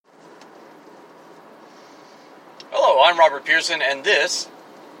So I'm Robert Pearson, and this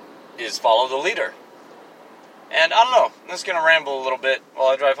is Follow the Leader. And I don't know, I'm just going to ramble a little bit while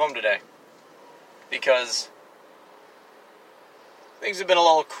I drive home today. Because things have been a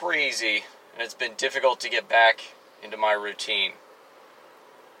little crazy, and it's been difficult to get back into my routine.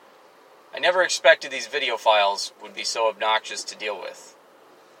 I never expected these video files would be so obnoxious to deal with.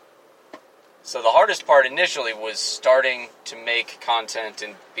 So the hardest part initially was starting to make content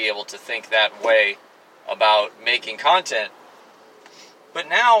and be able to think that way about making content. But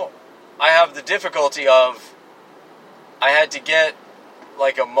now I have the difficulty of I had to get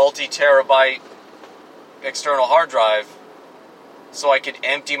like a multi-terabyte external hard drive so I could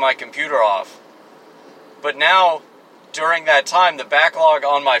empty my computer off. But now, during that time, the backlog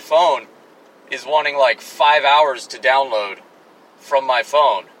on my phone is wanting like 5 hours to download from my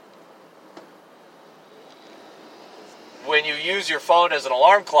phone. When you use your phone as an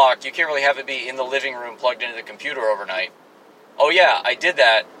alarm clock, you can't really have it be in the living room plugged into the computer overnight. Oh yeah, I did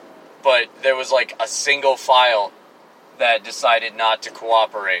that, but there was like a single file that decided not to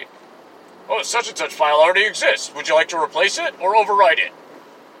cooperate. Oh, such and such file already exists. Would you like to replace it or overwrite it?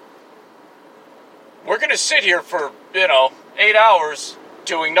 We're going to sit here for, 8 hours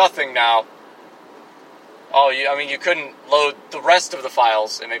doing nothing now. Oh, you couldn't load the rest of the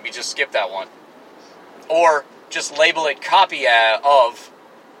files and maybe just skip that one. Or just label it copy of,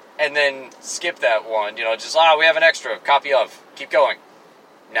 and then skip that one. We have an extra, copy of, keep going.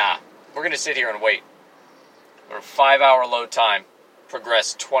 Nah, we're going to sit here and wait. Or a 5-hour load time,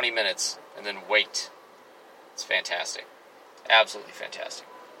 progress 20 minutes, and then wait. It's fantastic. Absolutely fantastic.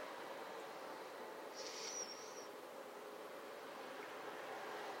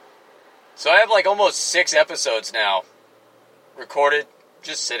 So I have like almost 6 episodes now recorded,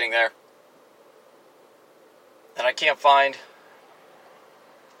 just sitting there. And I can't find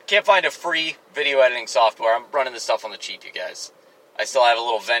a free video editing software. I'm running this stuff on the cheap, you guys. I still have a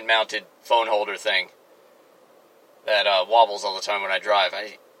little vent-mounted phone holder thing that wobbles all the time when I drive.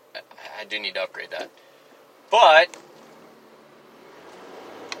 I do need to upgrade that. But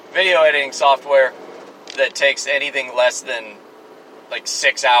video editing software that takes anything less than like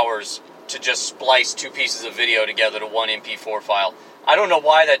 6 hours to just splice 2 pieces of video together to one MP4 file. I don't know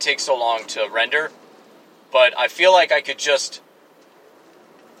why that takes so long to render, but I feel like I could just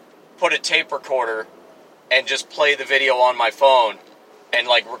put a tape recorder and just play the video on my phone and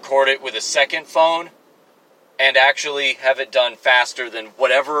like record it with a second phone and actually have it done faster than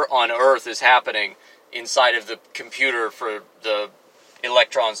whatever on earth is happening inside of the computer for the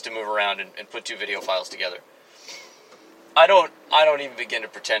electrons to move around and put 2 video files together. I don't even begin to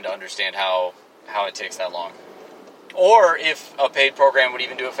pretend to understand how it takes that long. Or if a paid program would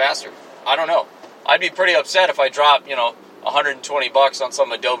even do it faster. I don't know. I'd be pretty upset if I dropped, $120 on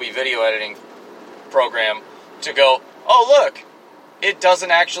some Adobe video editing program to go, oh look, it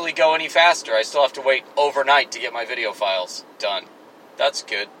doesn't actually go any faster. I still have to wait overnight to get my video files done. That's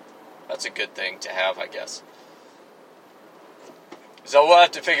good. That's a good thing to have, I guess. So we'll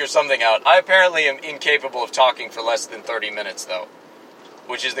have to figure something out. I apparently am incapable of talking for less than 30 minutes, though.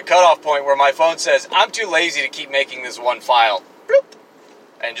 Which is the cutoff point where my phone says, I'm too lazy to keep making this one file. Bloop,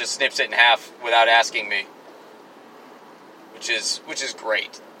 and just snips it in half without asking me. Which is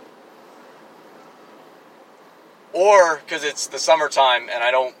great. Or, because it's the summertime and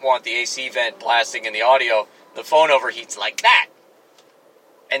I don't want the AC vent blasting in the audio, the phone overheats like that.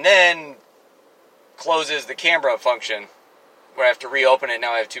 And then closes the camera function, where I have to reopen it.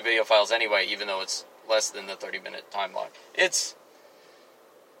 Now I have 2 video files anyway, even though it's less than the 30-minute time lock. It's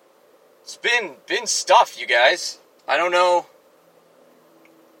been stuff, you guys. I don't know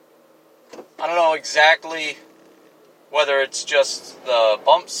exactly whether it's just the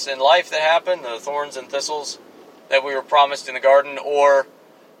bumps in life that happen, the thorns and thistles that we were promised in the garden, or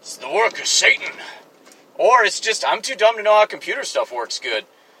it's the work of Satan, or it's just I'm too dumb to know how computer stuff works good.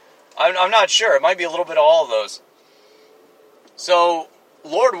 I'm not sure. It might be a little bit of all of those. So,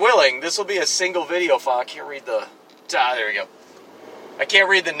 Lord willing, this will be a single video file. I can't read the... there we go. I can't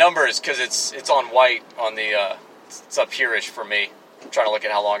read the numbers because it's on white on the... it's up here-ish for me. I'm trying to look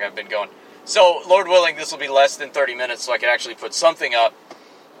at how long I've been going. So, Lord willing, this will be less than 30 minutes so I can actually put something up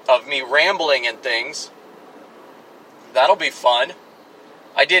of me rambling and things. That'll be fun.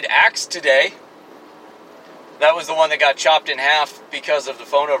 I did Axe today. That was the one that got chopped in half because of the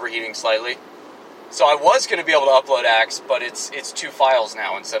phone overheating slightly. So I was going to be able to upload Axe, but it's 2 files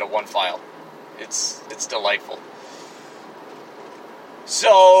now instead of 1 file. It's delightful.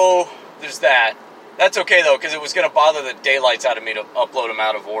 So, there's that. That's okay, though, because it was going to bother the daylights out of me to upload them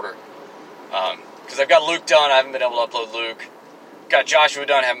out of order. Because I've got Luke done, I haven't been able to upload Luke. Got Joshua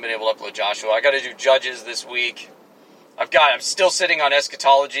done, haven't been able to upload Joshua. I got to do Judges this week. I'm still sitting on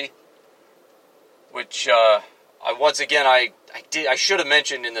eschatology, which I should have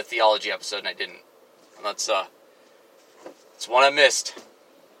mentioned in the theology episode, and I didn't. And that's one I missed.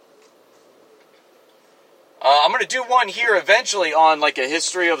 I'm going to do one here eventually on like a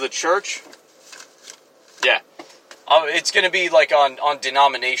history of the church. Yeah. It's going to be like on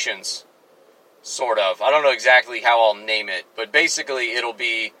denominations, sort of. I don't know exactly how I'll name it, but basically it'll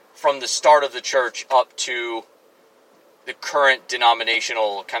be from the start of the church up to the current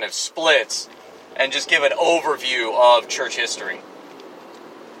denominational kind of splits, and just give an overview of church history.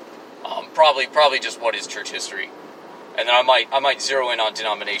 Probably just what is church history, and then I might zero in on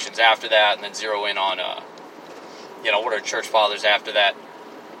denominations after that, and then zero in on what are church fathers after that.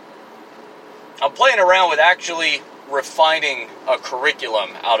 I'm playing around with actually refining a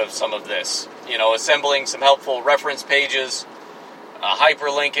curriculum out of some of this. Assembling some helpful reference pages,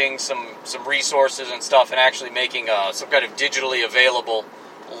 hyperlinking some resources and stuff, and actually making some kind of digitally available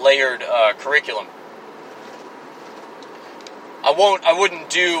layered curriculum. I wouldn't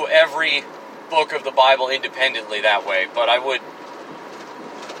do every book of the Bible independently that way, but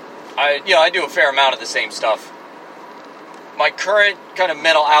I do a fair amount of the same stuff. My current kind of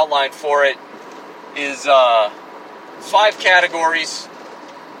mental outline for it is 5 categories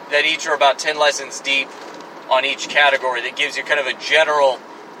that each are about 10 lessons deep on each category, that gives you kind of a general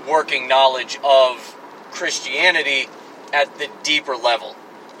working knowledge of Christianity at the deeper level.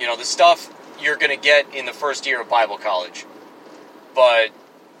 The stuff you're going to get in the first year of Bible college, but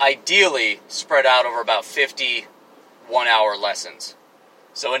ideally spread out over about 50 one-hour lessons.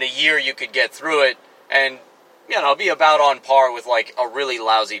 So in a year you could get through it and, be about on par with like a really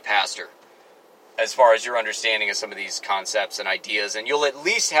lousy pastor as far as your understanding of some of these concepts and ideas, and you'll at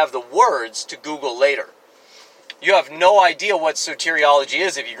least have the words to Google later. You have no idea what soteriology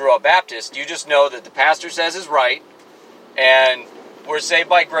is if you grew up Baptist. You just know that the pastor says is right, and we're saved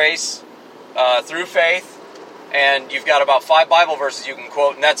by grace through faith, and you've got about 5 Bible verses you can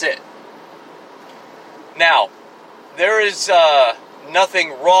quote, and that's it. Now, there is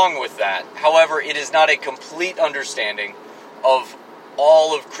nothing wrong with that. However, it is not a complete understanding of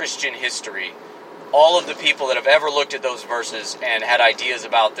all of Christian history, all of the people that have ever looked at those verses and had ideas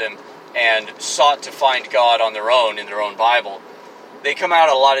about them and sought to find God on their own in their own Bible. They come out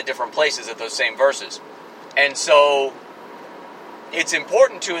of a lot of different places at those same verses. And so it's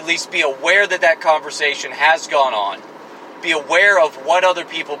important to at least be aware that conversation has gone on. Be aware of what other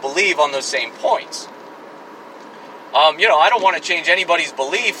people believe on those same points. I don't want to change anybody's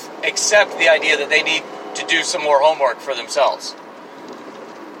belief except the idea that they need to do some more homework for themselves.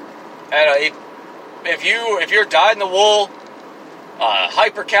 And if you're dyed-in-the-wool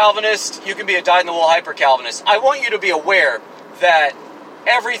hyper-Calvinist, you can be a dyed-in-the-wool hyper-Calvinist. I want you to be aware that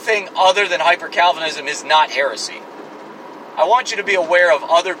everything other than hyper-Calvinism is not heresy. I want you to be aware of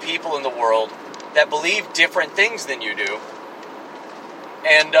other people in the world that believe different things than you do.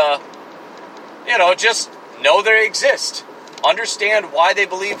 And, just know they exist. Understand why they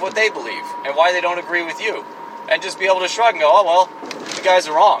believe what they believe and why they don't agree with you. And just be able to shrug and go, oh, well, you guys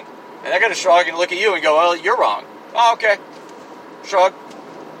are wrong. And they're going to shrug and look at you and go, well, you're wrong. Oh, okay. Shrug.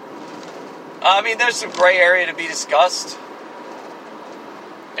 There's some gray area to be discussed.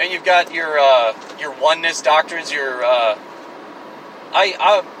 And you've got your oneness doctrines, I'd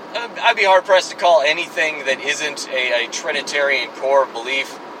be hard-pressed to call anything that isn't a Trinitarian core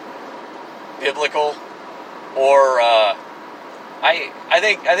belief biblical, or I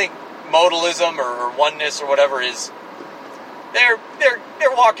think modalism or oneness or whatever is they're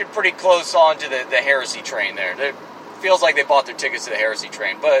walking pretty close onto the heresy train there. It feels like they bought their tickets to the heresy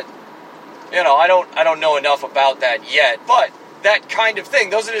train, but I don't know enough about that yet. But that kind of thing,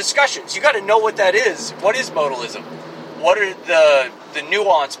 those are discussions. You got to know what that is. What is modalism? What are the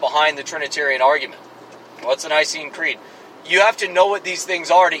nuance behind the Trinitarian argument? What's the Nicene Creed? You have to know what these things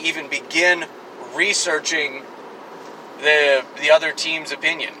are to even begin researching the other team's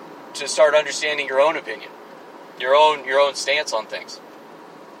opinion, to start understanding your own opinion, your own stance on things.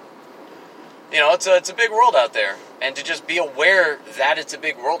 It's a big world out there, and to just be aware that it's a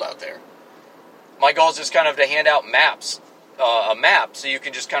big world out there. My goal is just kind of to hand out maps, a map, so you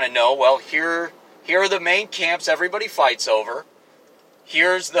can just kind of know, well, here are the main camps everybody fights over.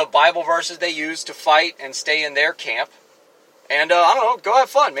 Here's the Bible verses they use to fight and stay in their camp. And, I don't know, go have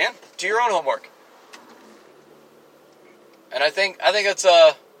fun, man. Do your own homework. And I think it's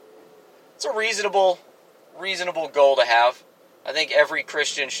a reasonable goal to have. I think every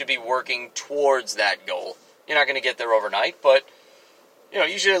Christian should be working towards that goal. You're not going to get there overnight, but,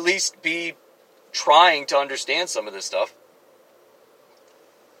 you should at least be trying to understand some of this stuff.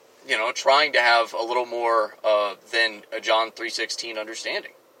 trying to have a little more than a John 3:16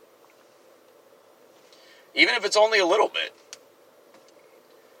 understanding. Even if it's only a little bit.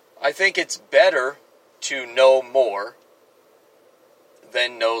 I think it's better to know more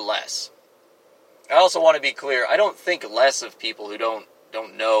than know less. I also want to be clear, I don't think less of people who don't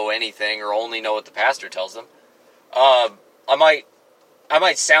know anything or only know what the pastor tells them. I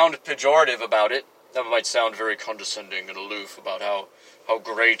might sound pejorative about it. I might sound very condescending and aloof about how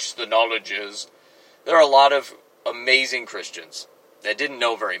great the knowledge is. There are a lot of amazing Christians that didn't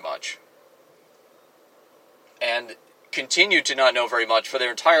know very much and continued to not know very much for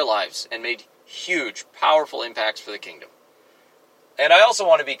their entire lives and made huge, powerful impacts for the kingdom. And I also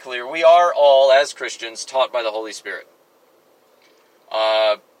want to be clear, we are all, as Christians, taught by the Holy Spirit.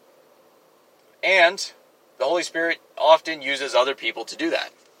 And the Holy Spirit often uses other people to do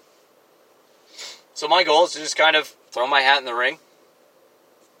that. So my goal is to just kind of throw my hat in the ring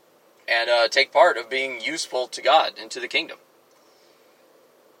and take part of being useful to God and to the kingdom.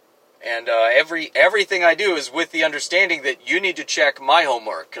 And everything I do is with the understanding that you need to check my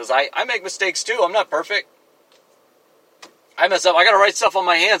homework, because I make mistakes too. I'm not perfect. I mess up. I got to write stuff on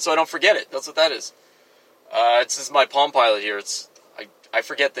my hand so I don't forget it. That's what that is. This is my Palm Pilot here. I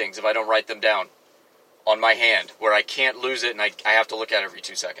forget things if I don't write them down on my hand, where I can't lose it and I have to look at it every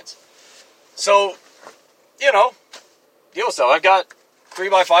 2 seconds. So, deal with stuff. I've got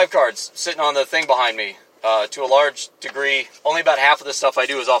 3x5 cards sitting on the thing behind me. To a large degree, only about half of the stuff I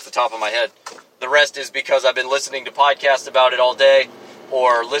do is off the top of my head. The rest is because I've been listening to podcasts about it all day,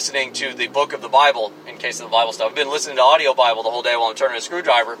 or listening to the book of the Bible, in case of the Bible stuff. I've been listening to audio Bible the whole day while I'm turning a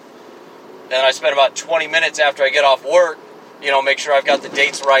screwdriver. And I spend about 20 minutes after I get off work, make sure I've got the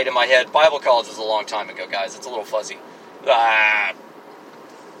dates right in my head. Bible college was a long time ago, guys. It's a little fuzzy.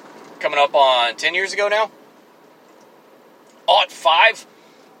 Coming up on 10 years ago now? 05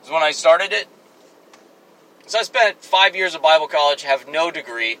 is when I started it. So I spent 5 years of Bible college, have no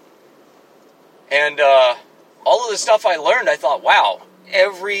degree, and all of the stuff I learned, I thought, wow,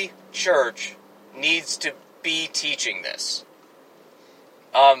 every church needs to be teaching this.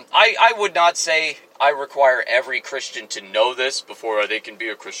 I would not say I require every Christian to know this before they can be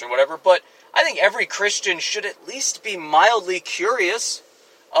a Christian, whatever, but I think every Christian should at least be mildly curious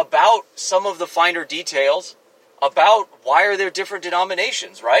about some of the finer details, about why are there different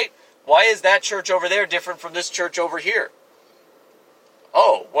denominations, right? Why is that church over there different from this church over here?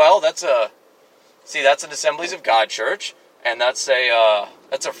 Oh, well, that's an Assemblies of God church, and that's a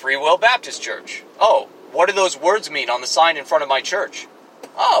Free Will Baptist church. Oh, what do those words mean on the sign in front of my church?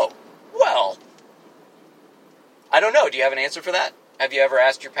 Oh, well, I don't know. Do you have an answer for that? Have you ever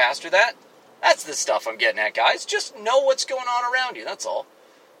asked your pastor that? That's the stuff I'm getting at, guys. Just know what's going on around you, that's all.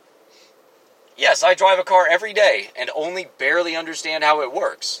 Yes, I drive a car every day and only barely understand how it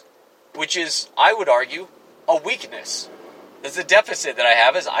works, which is, I would argue, a weakness. There's a deficit that I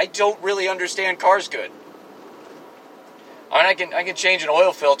have is I don't really understand cars good. I can change an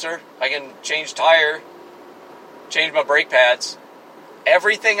oil filter, I can change tire, change my brake pads.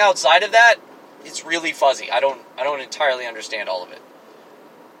 Everything outside of that, it's really fuzzy. I don't entirely understand all of it.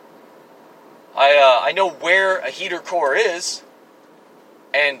 I know where a heater core is,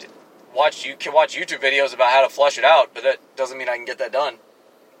 and you can watch YouTube videos about how to flush it out, but that doesn't mean I can get that done.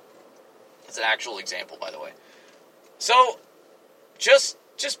 That's an actual example, by the way. So, just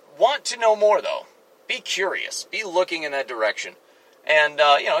want to know more, though. Be curious. Be looking in that direction. And,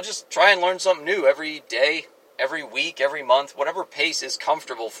 just try and learn something new every day, every week, every month, whatever pace is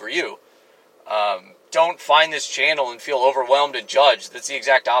comfortable for you. Don't find this channel and feel overwhelmed and judged. That's the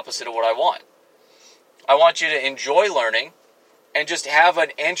exact opposite of what I want. I want you to enjoy learning and just have an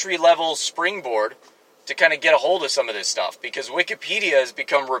entry-level springboard to kind of get a hold of some of this stuff, because Wikipedia has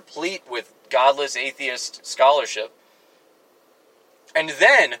become replete with godless atheist scholarship. And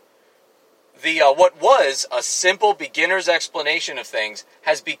then what was a simple beginner's explanation of things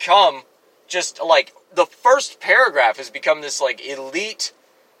has become just like the first paragraph has become this like elite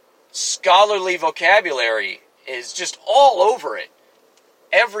scholarly vocabulary is just all over it.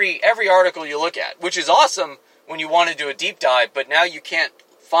 Every article you look at, which is awesome when you want to do a deep dive, but now you can't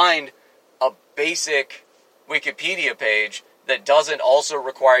find a basic Wikipedia page that doesn't also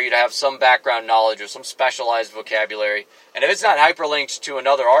require you to have some background knowledge or some specialized vocabulary. And if it's not hyperlinked to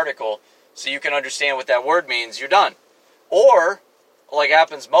another article so you can understand what that word means, you're done. Or, like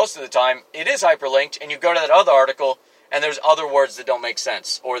happens most of the time, it is hyperlinked and you go to that other article and there's other words that don't make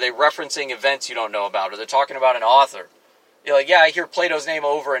sense. Or they're referencing events you don't know about. Or they're talking about an author. You're like, yeah, I hear Plato's name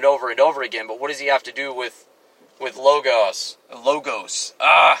over and over and over again, but what does he have to do with Logos? Logos.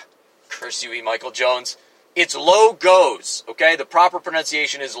 Curse you, E. Michael Jones. It's logos, okay? The proper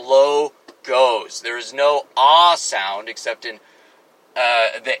pronunciation is logos. There is no ah sound except in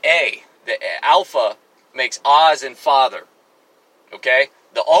the A. The alpha makes ah as in father, okay?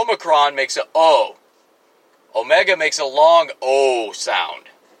 The Omicron makes a O. Omega makes a long O sound.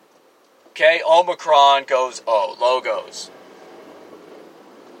 Okay, Omicron goes O, logos.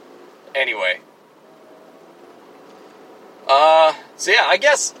 Anyway. So yeah, I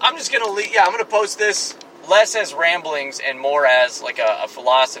guess I'm just going to I'm going to post this less as ramblings and more as like a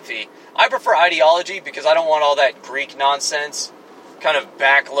philosophy. I prefer ideology because I don't want all that Greek nonsense kind of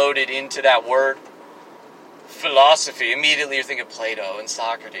backloaded into that word. Philosophy, immediately you're thinking Plato and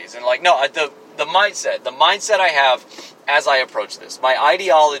Socrates. And like, no, the mindset I have as I approach this, my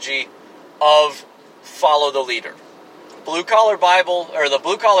ideology of follow the leader. Blue Collar Bible, or the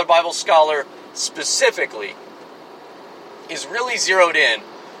Blue Collar Bible Scholar specifically, is really zeroed in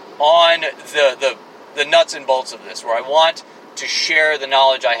on the nuts and bolts of this, where I want to share the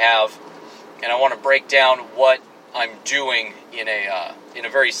knowledge I have, and I want to break down what I'm doing in a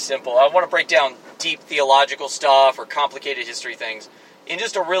very simple. I want to break down deep theological stuff or complicated history things in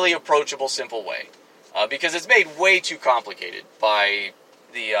just a really approachable, simple way, because it's made way too complicated by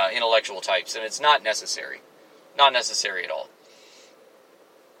the intellectual types, and it's not necessary at all.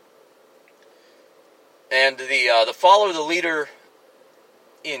 And the follow the leader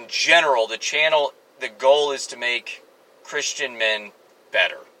in general, the channel, the goal is to make Christian men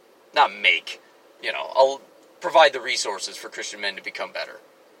better. Not make, I'll provide the resources for Christian men to become better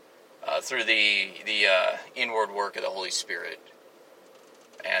through the inward work of the Holy Spirit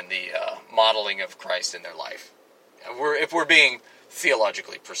and the modeling of Christ in their life. If we're being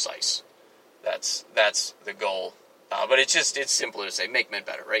theologically precise, that's the goal. But it's simpler to say make men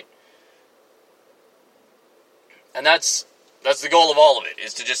better, right? And that's the goal of all of it,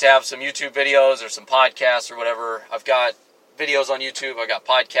 is to just have some YouTube videos or some podcasts or whatever. I've got videos on YouTube, I've got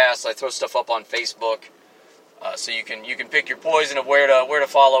podcasts, I throw stuff up on Facebook, so you can pick your poison of where to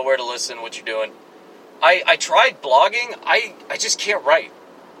follow, where to listen, what you're doing. I tried blogging, I just can't write.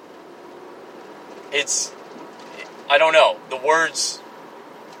 I don't know, the words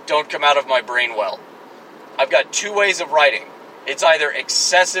don't come out of my brain well. I've got two ways of writing. It's either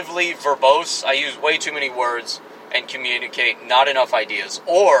excessively verbose, I use way too many words and communicate not enough ideas,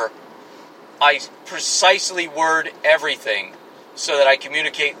 or I precisely word everything so that I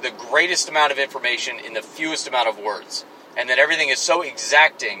communicate the greatest amount of information in the fewest amount of words, and that everything is so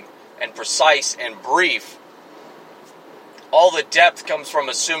exacting and precise and brief. All the depth comes from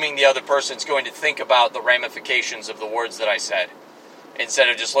assuming the other person's going to think about the ramifications of the words that I said, instead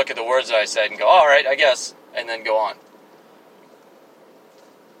of just look at the words that I said and go, all right, I guess, and then go on.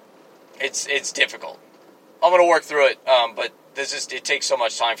 It's difficult. I'm going to work through it, but it takes so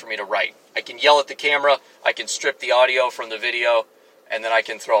much time for me to write. I can yell at the camera, I can strip the audio from the video, and then I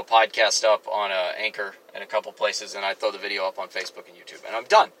can throw a podcast up on Anchor in a couple places, and I throw the video up on Facebook and YouTube, and I'm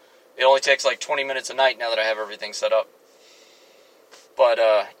done. It only takes like 20 minutes a night now that I have everything set up. But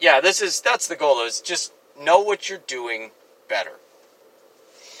yeah, that's the goal, is just know what you're doing better.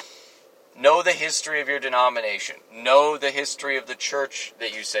 Know the history of your denomination. Know the history of the church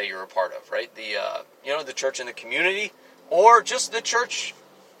that you say you're a part of, right? The church in the community, or just the church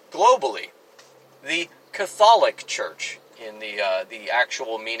globally. The Catholic Church, in the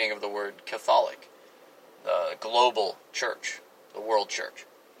actual meaning of the word Catholic. The global church, the world church.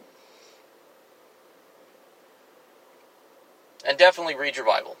 And definitely read your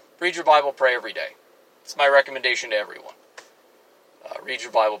Bible. Read your Bible, pray every day. It's my recommendation to everyone. Read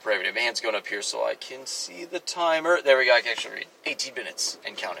your Bible, pray every day. My hand's going up here so I can see the timer. There we go, I can actually read. 18 minutes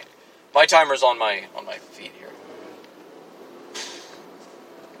and counting. My timer's on my feed here.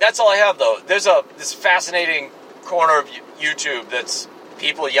 That's all I have, though. There's this fascinating corner of YouTube that's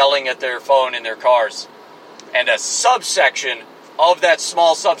people yelling at their phone in their cars. And a subsection of that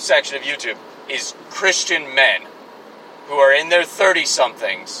small subsection of YouTube is Christian men who are in their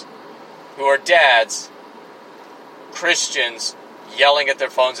 30-somethings, who are dads, Christians, yelling at their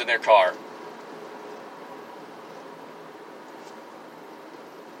phones in their car.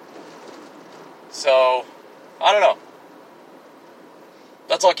 So, I don't know.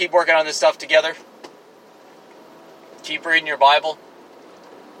 Let's all keep working on this stuff together. Keep reading your Bible.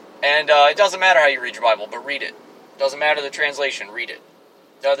 And it doesn't matter how you read your Bible, but read it. Doesn't matter the translation, read it.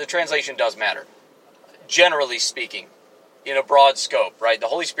 The translation does matter. Generally speaking, in a broad scope, right? The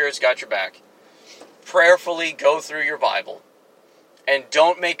Holy Spirit's got your back. Prayerfully go through your Bible. And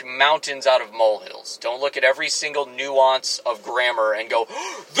don't make mountains out of molehills. Don't look at every single nuance of grammar and go,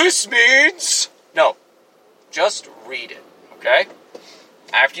 this means... No. Just read it, okay?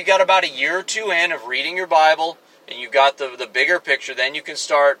 After you got about a year or two in of reading your Bible, and you got the bigger picture, then you can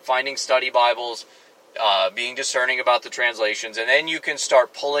start finding study Bibles, being discerning about the translations, and then you can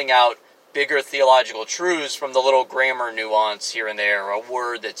start pulling out bigger theological truths from the little grammar nuance here and there, or a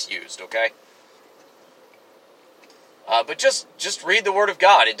word that's used, okay? But just read the Word of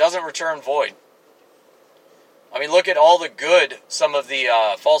God. It doesn't return void. I mean, look at all the good some of the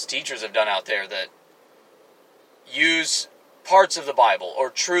false teachers have done out there that use parts of the Bible or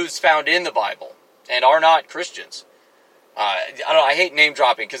truths found in the Bible and are not Christians. I hate name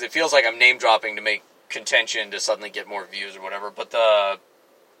dropping because it feels like I'm name dropping to make contention to suddenly get more views or whatever. But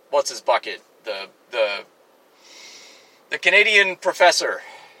what's his bucket? The Canadian professor.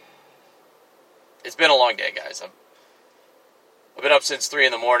 It's been a long day, guys. I've been up since 3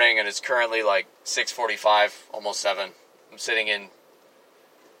 in the morning, and it's currently like 6:45, almost 7. I'm sitting in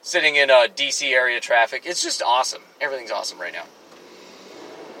DC area traffic. It's just awesome. Everything's awesome right now.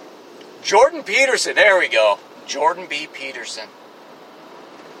 Jordan Peterson, there we go. Jordan B. Peterson.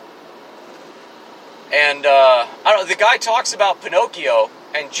 And the guy talks about Pinocchio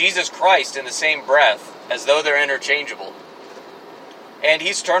and Jesus Christ in the same breath, as though they're interchangeable. And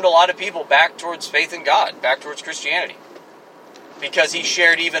he's turned a lot of people back towards faith in God, back towards Christianity, because he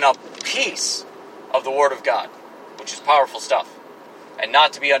shared even a piece of the Word of God, which is powerful stuff, and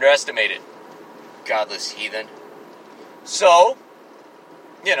not to be underestimated. Godless heathen. So,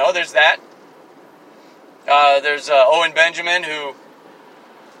 there's that. There's Owen Benjamin, who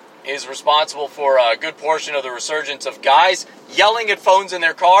is responsible for a good portion of the resurgence of guys yelling at phones in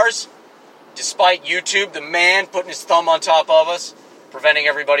their cars, despite YouTube, the man putting his thumb on top of us, preventing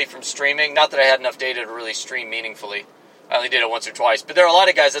everybody from streaming. Not that I had enough data to really stream meaningfully. I only did it once or twice. But there are a lot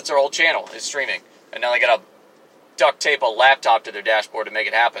of guys, that's their whole channel, is streaming. And now they got to duct tape a laptop to their dashboard to make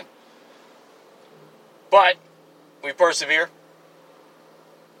it happen. But we persevere.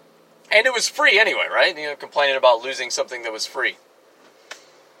 And it was free anyway, right? Complaining about losing something that was free.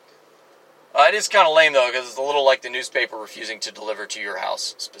 It is kind of lame, though, because it's a little like the newspaper refusing to deliver to your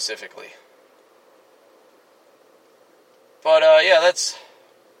house, specifically. But, it's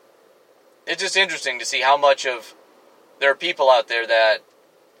just interesting to see how much of there are people out there that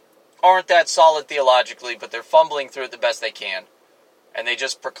aren't that solid theologically, but they're fumbling through it the best they can. And they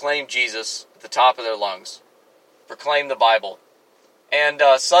just proclaim Jesus at the top of their lungs. Proclaim the Bible. And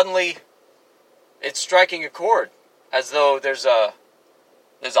suddenly, it's striking a chord, as though there's a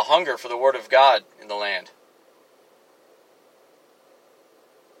hunger for the Word of God in the land.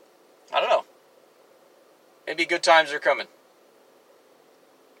 I don't know. Maybe good times are coming.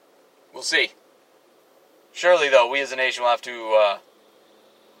 We'll see. Surely, though, we as a nation will have to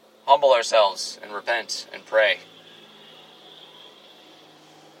humble ourselves and repent and pray.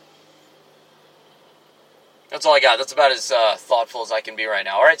 That's all I got. That's about as thoughtful as I can be right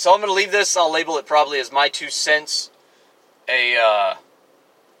now. All right, so I'm going to leave this. I'll label it probably as my 2 cents, a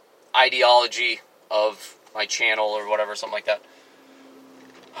ideology of my channel or whatever, something like that.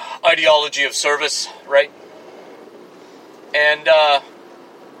 Ideology of service, right? And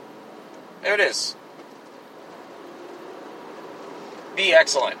there it is. Be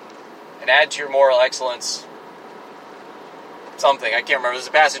excellent and add to your moral excellence something. I can't remember. There's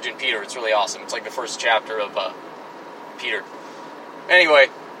a passage in Peter. It's really awesome. It's like the first chapter of Peter. Anyway,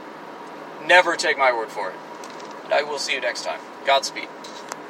 never take my word for it. And I will see you next time. Godspeed.